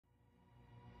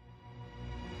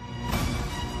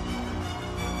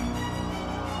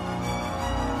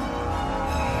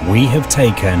we have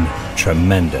taken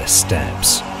tremendous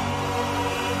steps.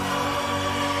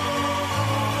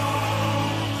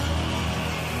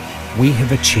 We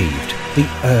have achieved the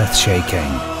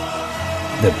earth-shaking,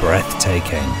 the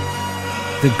breathtaking,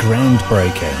 the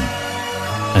groundbreaking,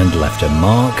 and left a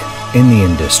mark in the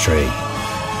industry.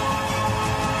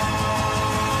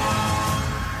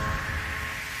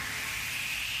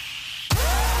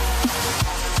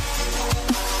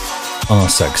 Our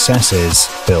successes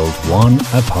build one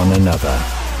upon another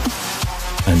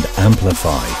and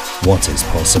amplify what is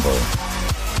possible.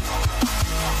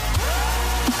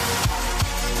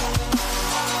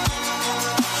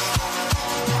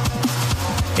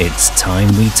 It's time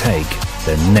we take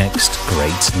the next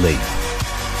great leap.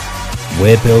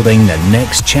 We're building the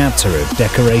next chapter of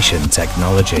decoration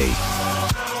technology,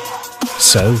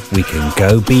 so we can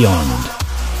go beyond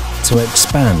to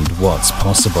expand what's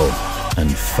possible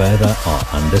and further our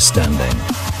understanding.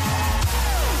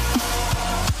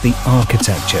 The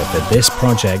architecture for this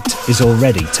project is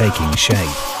already taking shape.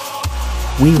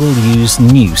 We will use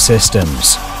new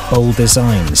systems, bold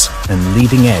designs, and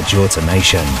leading-edge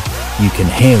automation. You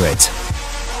can hear it,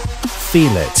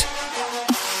 feel it,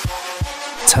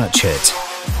 touch it.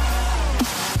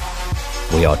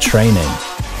 We are training,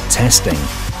 testing,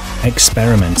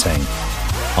 experimenting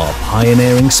our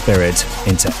pioneering spirit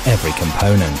into every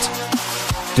component,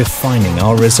 defining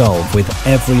our resolve with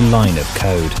every line of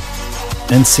code,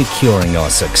 and securing our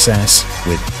success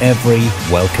with every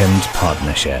welcomed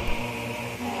partnership.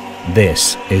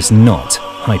 This is not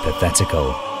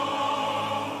hypothetical.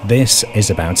 This is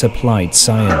about applied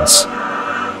science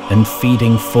and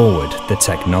feeding forward the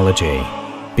technology,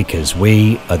 because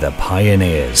we are the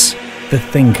pioneers, the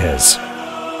thinkers,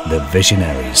 the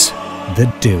visionaries,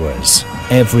 the doers.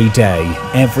 Every day,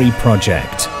 every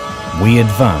project, we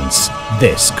advance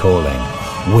this calling.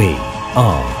 We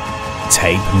are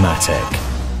Tapematic.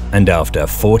 And after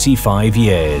 45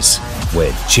 years,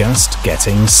 we're just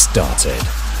getting started.